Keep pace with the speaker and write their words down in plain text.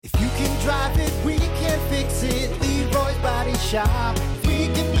drive it, we can fix it. Leroy's Body Shop. We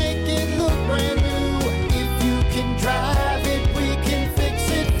can make it look brand new. If you can drive it, we can fix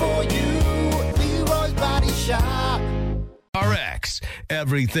it for you. Leroy's Body Shop. RX,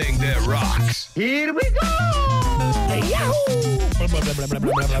 everything that rocks. Here we go! Yahoo!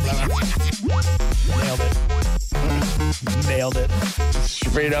 Nailed it.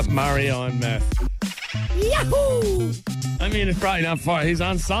 Straight up Mario on meth. Yahoo! I mean, it's probably not far. He's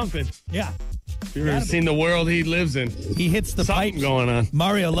on something. Yeah. You've ever seen the world he lives in? He hits the Something pipe. going on.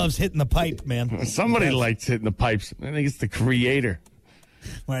 Mario loves hitting the pipe, man. Somebody likes hitting the pipes. I think it's the creator.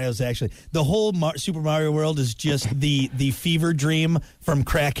 Mario's actually the whole Super Mario World is just the fever dream from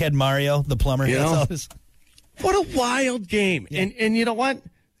crackhead Mario, the plumber. You That's know? all it is. What a wild game. Yeah. And you know what?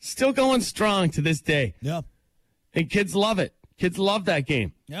 Still going strong to this day. Yeah. And kids love it. Kids love that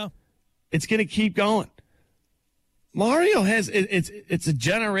game. Yeah. It's going to keep going. Mario has it's a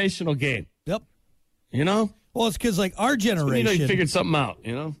generational game. Yep. You know? Well, it's because like our You generation, figured something out,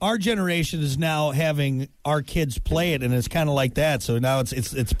 you know? our generation is now having our kids play it, and it's kind of like that. So now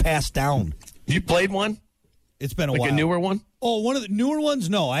it's passed down. You played one? It's been a Like while. a newer one? Oh, one of the newer ones?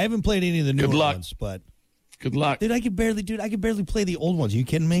 No, I haven't played any of the newer luck. ones. But Good luck. dude, I could barely play the old ones. Are you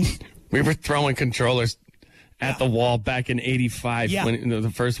kidding me? We were throwing controllers at the wall back in '85 Yeah. when the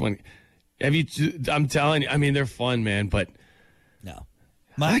first one. I'm telling you, I mean, they're fun, man, but No.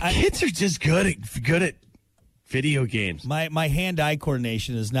 my kids are just good at video games. My hand-eye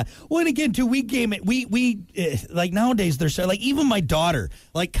coordination is not. Well, and again, too, we game it. We like nowadays. They're so, like even my daughter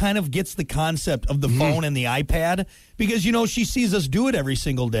like kind of gets the concept of the phone and the iPad because she sees us do it every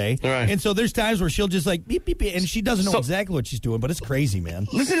single day, Right. and so there's times where she'll just like beep beep, beep and she doesn't know So- exactly what she's doing, but it's crazy, man.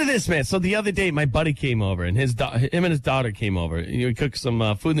 Listen to this, man. So the other day, my buddy came over, and him and his daughter came over. He cooked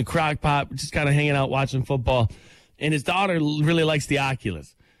some food in the crock pot, just kind of hanging out, watching football. And his daughter really likes the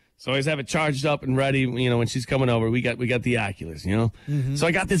Oculus. So I always have it charged up and ready. When she's coming over, we got the Oculus. So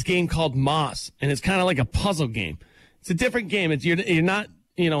I got this game called Moss, and it's kind of like a puzzle game. It's a different game. You're not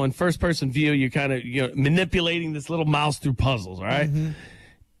in first person view. You're kind of manipulating this little mouse through puzzles. All right. And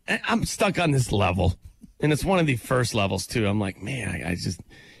I'm stuck on this level, and it's one of the first levels too. I'm like, man,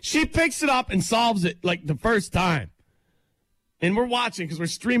 she picks it up and solves it like the first time, and we're watching because we're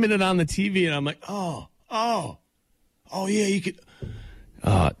streaming it on the TV, and I'm like, oh yeah, you could.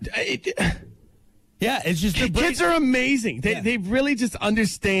 Yeah, it's just Kids are amazing. They really just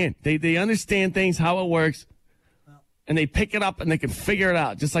understand. They understand things, how it works, and they pick it up and they can figure it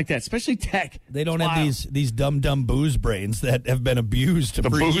out just like that. Especially tech. They don't It's have wild. these dumb booze brains that have been abused for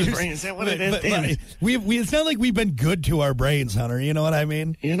booze years. brain, is that what it is? Damn it. It's not like we've been good to our brains, Hunter. You know what I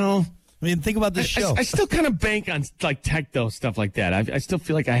mean? I mean, think about this show. I still kind of bank on like tech though, stuff like that. I still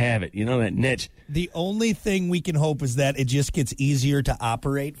feel like I have it. That niche. The only thing we can hope is that it just gets easier to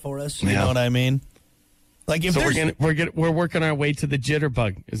operate for us. You know what I mean? Like if So there's, we're working our way to the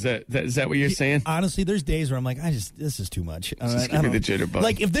jitterbug. Is that what you're saying? honestly, there's days where I'm like, this is too much. Just give me the jitterbug.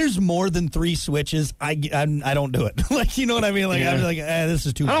 Like if there's more than 3 switches, I don't do it. Like you know what I mean? Like Yeah. I'm like, this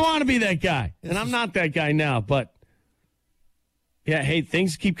is too I much. don't want to be that guy, and I'm not that guy now. But yeah, hey,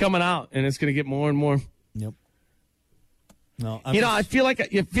 things keep coming out, and it's going to get more and more. Yep. No, I feel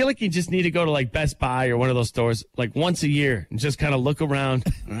like you just need to go to like Best Buy or one of those stores like once a year and just kind of look around.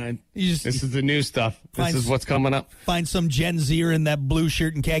 All right, this is the new stuff. This is what's coming up. Find some Gen Zer in that blue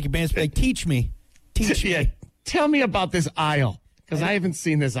shirt and khaki pants. Be like, teach me. Yeah, tell me about this aisle because I haven't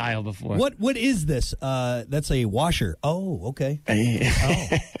seen this aisle before. What is this? That's a washer. Oh, okay.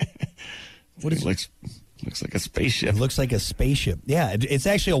 What is it? Looks like a spaceship. It looks like a spaceship. Yeah, it's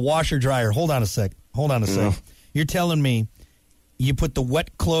actually a washer dryer. Hold on a sec. Yeah. You're telling me you put the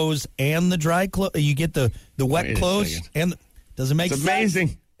wet clothes and the dry clothes. You get the wet Wait a clothes second. and doesn't make It's sense.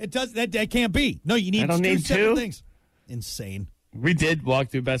 amazing. It does that can't be. No, you need I don't two need separate two. things. Insane. We did walk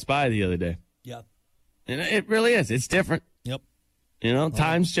through Best Buy the other day, Yeah. and it really is. It's different. Yep.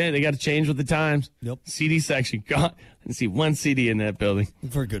 Times change. They got to change with the times. Yep. CD section. God, I didn't see one CD in that building.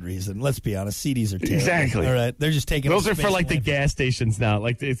 For good reason. Let's be honest. CDs are terrible. Exactly. All right. They're just taking Those up are for space like the away from- gas stations now.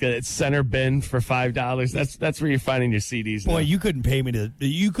 Like it's center bin for $5. That's where you're finding your CDs. Boy, now. you couldn't pay me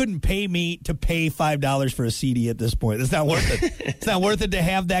to pay $5 for a CD at this point. It's not worth it. It's not worth it to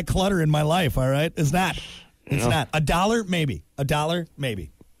have that clutter in my life. All right, it's not. It's not. $1 maybe. $1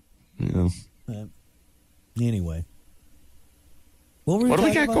 maybe. Yeah. Anyway, What do we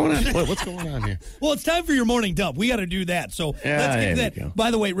talking got about? going on? What's going on here? Well, it's time for your morning dump. We got to do that. So Yeah, let's get there to we that. go.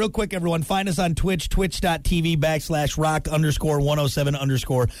 By the way, real quick, everyone, find us on Twitch,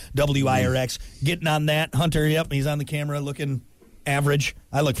 twitch.tv/rock_107_WIRX. Getting on that. Hunter, yep, he's on the camera looking average.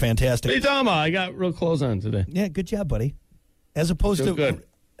 I look fantastic. Hey, Dama, I got real clothes on today. Yeah, good job, buddy. As opposed Feel to good.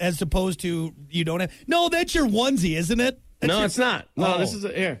 as opposed to you don't have. No, that's your onesie, isn't it? That's No, it's not. No, this is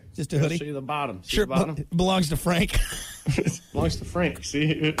here. Just a hoodie? I'll show you the bottom. See Sure, the bottom? it belongs to Frank. It belongs to Frank.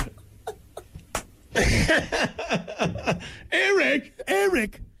 See? Eric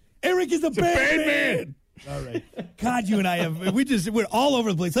is a bad man. man. All right. God, you and I we're all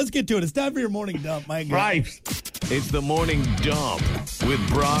over the place. Let's get to it. It's time for your morning dump, my God. Right. It's the morning dump with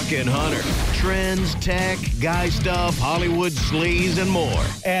Brock and Hunter. Trends, tech, guy stuff, Hollywood sleaze, and more.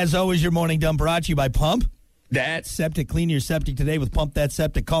 As always, your morning dump brought to you by Pump. That's Septic. Clean your septic today with Pump That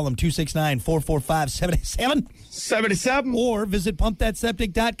Septic. Call them 269-445-77. 77. Or visit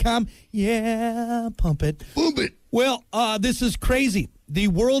pumpthatseptic.com. Yeah, pump it. Pump it. Well, this is crazy. The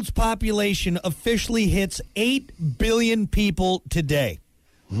world's population officially hits 8 billion people today.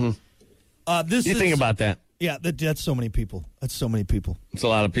 Mm-hmm. Think about that. Yeah, that's so many people. That's so many people. It's a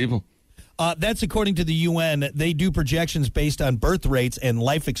lot of people. That's according to the UN. They do projections based on birth rates and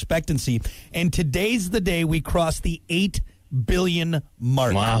life expectancy. And today's the day we cross the 8 billion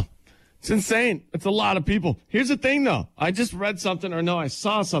mark. Wow. It's insane. It's a lot of people. Here's the thing, though. I just read something, I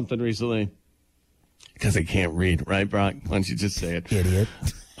saw something recently. Because I can't read, right, Brock? Why don't you just say it? Idiot.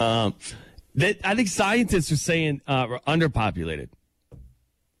 I think scientists are saying we're underpopulated.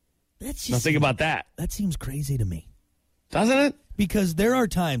 Now think about that. That seems crazy to me. Doesn't it? Because there are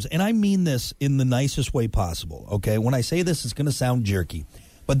times, and I mean this in the nicest way possible, okay? When I say this, it's going to sound jerky.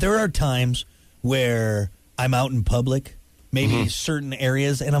 But there are times where I'm out in public, maybe certain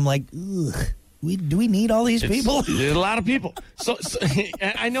areas, and I'm like, ugh, do we need all these people? There's a lot of people. So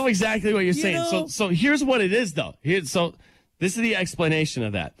I know exactly what you're saying. know? So here's what it is, though. So this is the explanation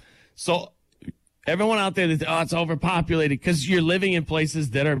of that. So everyone out there that, it's overpopulated because you're living in places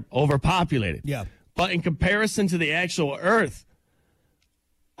that are overpopulated. Yeah. But in comparison to the actual Earth,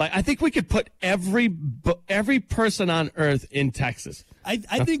 like I think we could put every person on Earth in Texas. I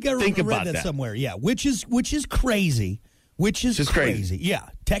think I read that somewhere. Yeah, which is crazy. Which is crazy. Yeah,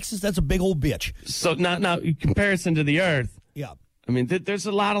 Texas. That's a big old bitch. So now in comparison to the Earth. Yeah. I mean, there's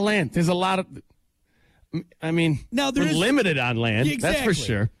a lot of land. There's a lot of. I mean, now we're limited on land. Exactly. That's for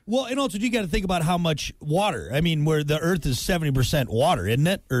sure. Well, and also you got to think about how much water. I mean, where the Earth is 70% water, isn't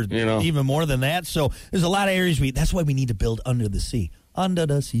it? Or even more than that. So there's a lot of areas that's why we need to build under the sea. Under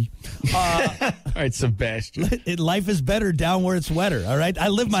the sea. All right, Sebastian. Life is better down where it's wetter. All right, I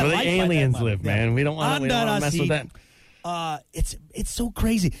live my life. The aliens live, man. We don't want to mess with that. It's so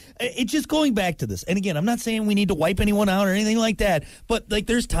crazy. It's just going back to this. And again, I'm not saying we need to wipe anyone out or anything like that. But like,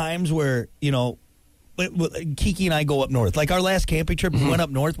 there's times where Kiki and I go up north. Like our last camping trip, we went up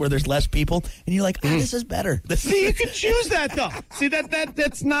north where there's less people, and you're like, this is better. See, you can choose that though. See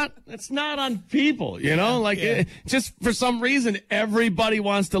that's not on people, just for some reason everybody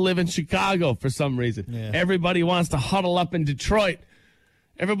wants to live in Chicago for some reason. Yeah. Everybody wants to huddle up in Detroit.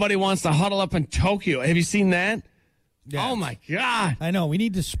 Everybody wants to huddle up in Tokyo. Have you seen that? Yeah. Oh my God. I know. We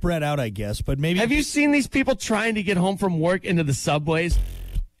need to spread out, I guess, but maybe. Have you seen these people trying to get home from work into the subways?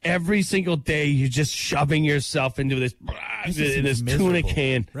 Every single day, you're just shoving yourself into this tuna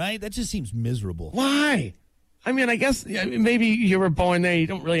can. Right? That just seems miserable. Why? I mean, I guess maybe you were born there. You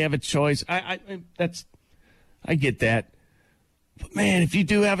don't really have a choice. I get that. But, man, if you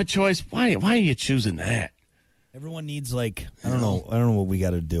do have a choice, why are you choosing that? Everyone needs, I don't know what we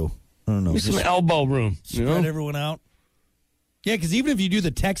got to do. I don't know. Some elbow room. Spread everyone out. Yeah, because even if you do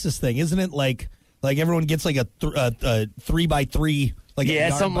the Texas thing, isn't it like everyone gets like a 3x3?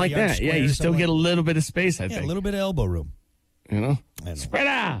 Something like that. Yeah, you still get a little bit of space, I think. A little bit of elbow room. Spread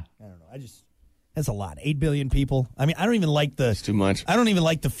out. I don't know. That's a lot. 8 billion people. I mean, I don't even like It's too much. I don't even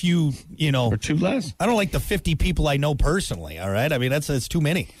like the few, Or too less. I don't like the 50 people I know personally, all right? I mean, it's too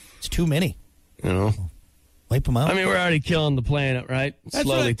many. It's too many. Wipe them out. I mean, we're already killing the planet, right?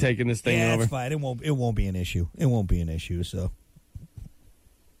 Slowly taking this thing over. Yeah, it's fine. It won't be an issue. It won't be an issue, so.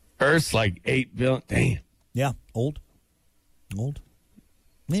 Earth's like 8 billion. Damn. Yeah, old.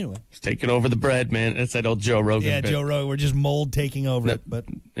 Anyway. It's taking over the bread, man. That's that old Joe Rogan bit. Joe Rogan. We're just mold taking over it. But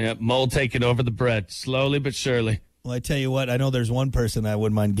mold taking over the bread, slowly but surely. Well, I tell you what, I know there's one person I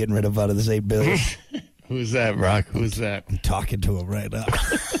wouldn't mind getting rid of out of this 8 billion. Who's that, Brock? Who's that? I'm talking to him right now.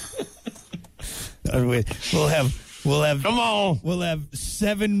 We'll have. Come on. We'll have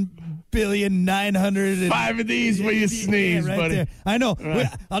 7,900,000,000. 5 of these where you sneeze, right buddy. There. I know. Right.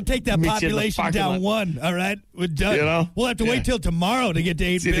 I'll take that population down one. All right, we're done. We'll have to wait till tomorrow to get to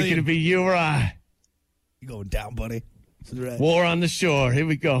 8 billion. It's either going to be you or I. You're going down, buddy. Right. War on the shore. Here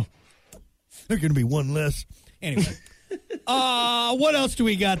we go. There's going to be one less. Anyway. What else do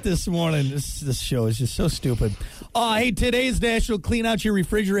we got this morning? This show is just so stupid. Hey, today's National Clean Out Your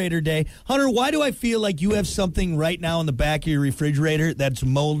Refrigerator Day. Hunter, why do I feel like you have something right now in the back of your refrigerator that's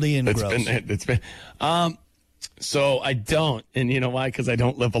moldy and gross? So I don't, and you know why? Because I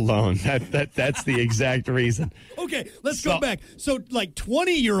don't live alone. That's the exact reason. Okay, let's go back. So, like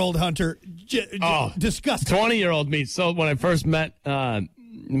 20-year-old Hunter, disgusting. 20-year-old me. So when I first met the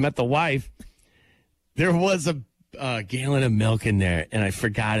wife, there was a gallon of milk in there, and I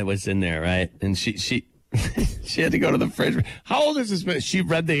forgot it was in there, right? And she she had to go to the fridge. How old is this man? She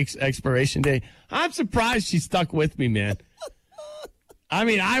read the expiration date. I'm surprised she stuck with me, man. I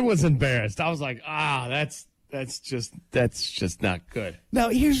mean, I was embarrassed. I was like, that's just not good. Now,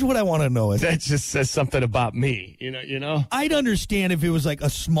 here's what I want to know. That just says something about me, you know? I'd understand if it was like a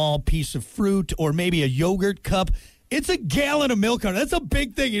small piece of fruit or maybe a yogurt cup. It's a gallon of milk on it. That's a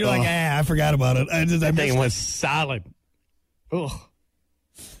big thing. You're like, I forgot about it. That thing was solid. Ugh.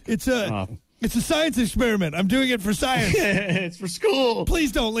 It's a science experiment. I'm doing it for science. It's for school.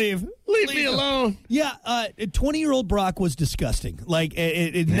 Please don't leave. Leave me alone. Yeah, 20-year-old Brock was disgusting. Like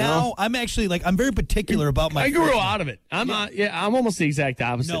now, I'm actually I'm very particular about my. I grew out of it. I'm almost the exact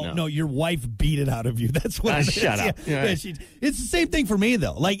opposite. No, your wife beat it out of you. That's what. Shut up. Yeah, it's the same thing for me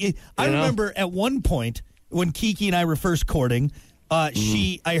though. I remember at one point when Kiki and I were first courting,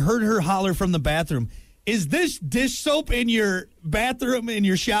 I heard her holler from the bathroom, "Is this dish soap in your bathroom, in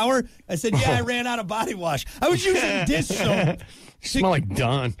your shower?" I said, "Yeah, I ran out of body wash. I was using dish soap." Smell like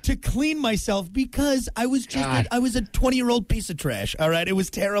Dawn. To clean myself because I was I was a 20-year-old piece of trash. All right, it was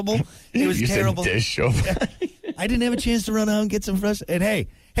terrible. It was terrible. Dish soap. I didn't have a chance to run out and get some fresh. And hey,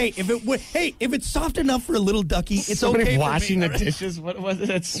 if it's soft enough for a little ducky, it's somebody okay. Washing for me, the dishes. What was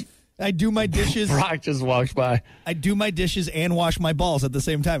it? I do my dishes. Brock just walks by. I do my dishes and wash my balls at the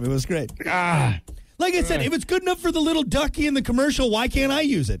same time. It was great. Like I said, if it's good enough for the little ducky in the commercial, why can't I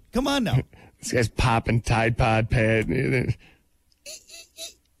use it? Come on now. This guy's popping Tide Pod pad.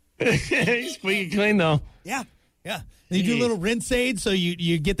 He's squeaky clean though. Yeah. And you do a little rinse aid so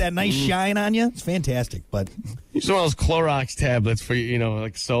you get that nice shine on you. It's fantastic. But use one of those Clorox tablets for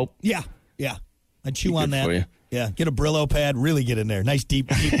like soap. Yeah. I'd chew on that. For you. Yeah, get a Brillo pad, really get in there. Nice deep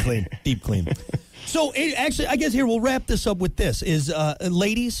clean. So actually, I guess here we'll wrap this up with this: is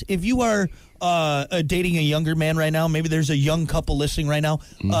ladies, if you are dating a younger man right now, maybe there's a young couple listening right now.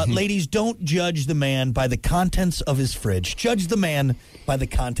 Ladies, don't judge the man by the contents of his fridge. Judge the man by the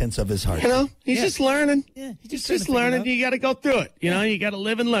contents of his heart. He's just learning. Yeah, he's just learning. You got to go through it. You got to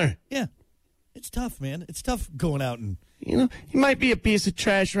live and learn. Yeah, it's tough, man. It's tough going out and. He might be a piece of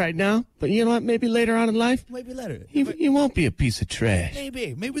trash right now, but you know what? Maybe later on in life, he won't be a piece of trash.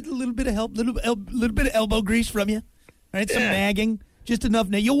 Maybe with a little bit of help, little bit of elbow grease from you, right? Some nagging, just enough.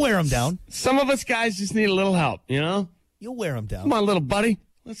 Now you'll wear them down. Some of us guys just need a little help, You'll wear them down. Come on, little buddy,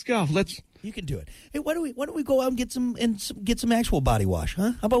 let's go. You can do it. Hey, why don't we go out and get some actual body wash,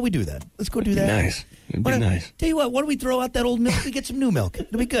 huh? How about we do that? Let's go do that. Nice. It'd be nice. Tell you what, why don't we throw out that old milk and get some new milk?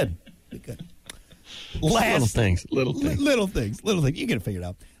 It'll be good. Little things. You can figure it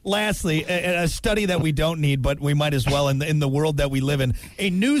out. Lastly, a study that we don't need, but we might as well in the world that we live in. A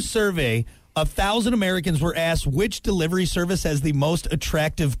new survey, 1,000 Americans were asked which delivery service has the most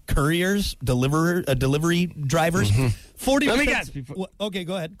attractive delivery drivers. 40%. Let me guess. Okay,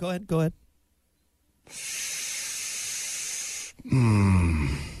 go ahead.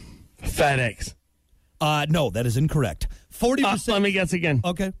 FedEx. No, that is incorrect. 40%. Let me guess again.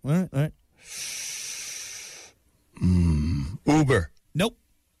 Okay. All right. Uber. Nope.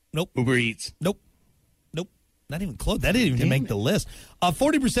 Uber Eats. Nope. Not even close. That didn't even make the list.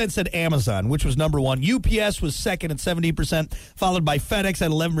 40% said Amazon, which was number one. UPS was second at 17%, followed by FedEx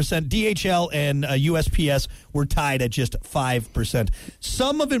at 11%. DHL and USPS were tied at just 5%.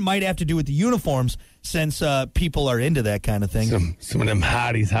 Some of it might have to do with the uniforms, since people are into that kind of thing. Some of them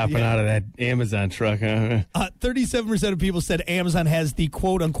hotties hopping out of that Amazon truck, huh? 37% of people said Amazon has the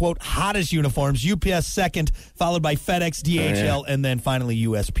quote-unquote hottest uniforms. UPS second, followed by FedEx, DHL, and then finally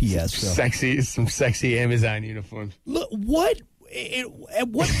USPS. So. Some sexy Amazon uniforms. Look, at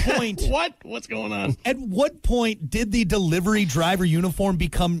what point... What's going on? At what point did the delivery driver uniform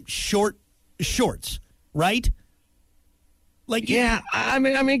become shorts, right? I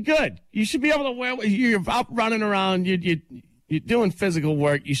mean, good. You should be able to wear. You're out running around. You're doing physical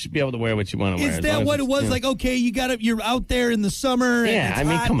work. You should be able to wear what you want to wear. Is that what it was? Like, okay, you're out there in the summer. Yeah, and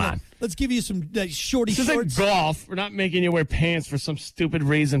it's hot, come on. Let's give you some shorty shorts. This isn't golf. We're not making you wear pants for some stupid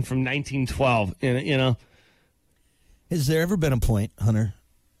reason from 1912. Has there ever been a point, Hunter,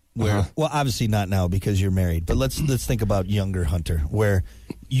 where well, obviously not now because you're married, but let's think about younger Hunter, where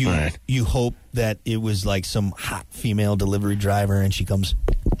you hope that it was like some hot female delivery driver and she comes,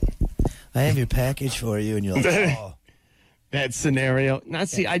 I have your package for you, and you're like, oh. That scenario. Now,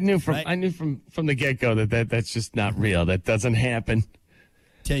 see, I knew from the get-go that's just not real. That doesn't happen.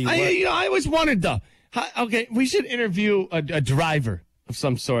 Tell you what. I always wondered, though. Okay, we should interview a driver of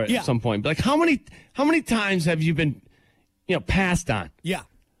some sort at some point. Like, how many times have you been, passed on? Yeah.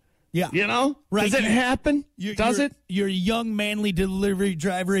 Yeah. Right. Does it happen? Does it? You're a young, manly delivery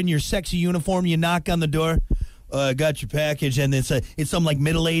driver in your sexy uniform. You knock on the door. Got your package, and it's some like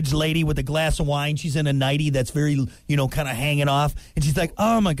middle-aged lady with a glass of wine. She's in a nightie that's very, kind of hanging off, and she's like,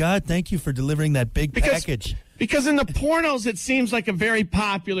 "Oh my God, thank you for delivering that big package." Because in the pornos, it seems like a very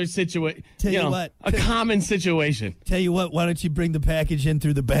popular situation. Tell you what, a common situation. Tell you what, why don't you bring the package in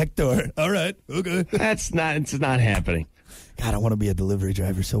through the back door? All right, okay. It's not happening. God, I want to be a delivery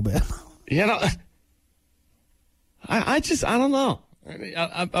driver so bad. I don't know.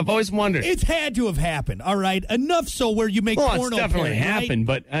 I've always wondered. It's had to have happened. All right, enough so where you make porno. It's definitely happened,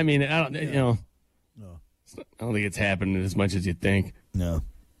 right? but I mean, I don't. No. I don't think it's happened as much as you think. No,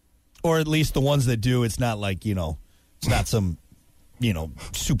 or at least the ones that do. It's not like it's not some,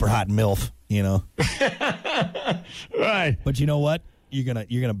 super hot MILF. Right. But you know what? You're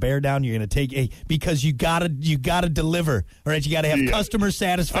gonna bear down. You're gonna take because you gotta deliver. All right, you gotta have customer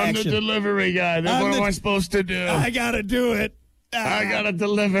satisfaction. I'm the delivery guy. What am I supposed to do? I gotta do it. I gotta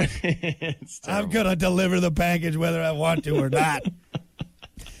deliver. I'm gonna deliver the package whether I want to or not.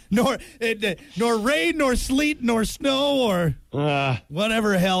 nor rain, nor sleet, nor snow, or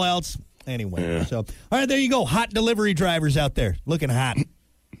whatever hell else. Anyway, so all right, there you go. Hot delivery drivers out there looking hot.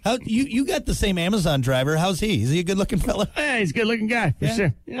 How you got the same Amazon driver? How's he? Is he a good looking fella? Yeah, he's a good looking guy for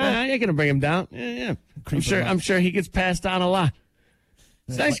sure. Yeah, I ain't gonna bring him down. Yeah. I'm sure he gets passed on a lot.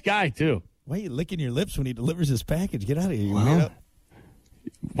 He's a nice guy too. Why are you licking your lips when he delivers his package? Get out of here, you weirdo.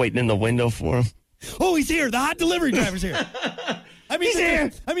 Waiting in the window for him. Oh, he's here. The hot delivery driver's here. He's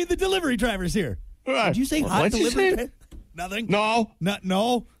here. The delivery driver's here. Right. Did you say hot delivery? Nothing? No.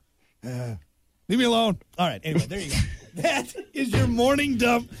 No. Leave me alone. All right. Anyway, there you go. That is your morning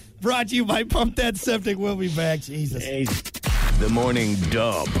dump brought to you by Pump That Septic. We'll be back. Jesus. The Morning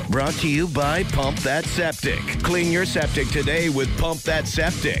Dump brought to you by Pump That Septic. Clean your septic today with Pump That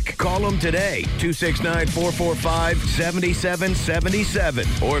Septic. Call them today,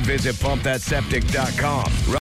 269-445-7777, or visit pumpthatseptic.com.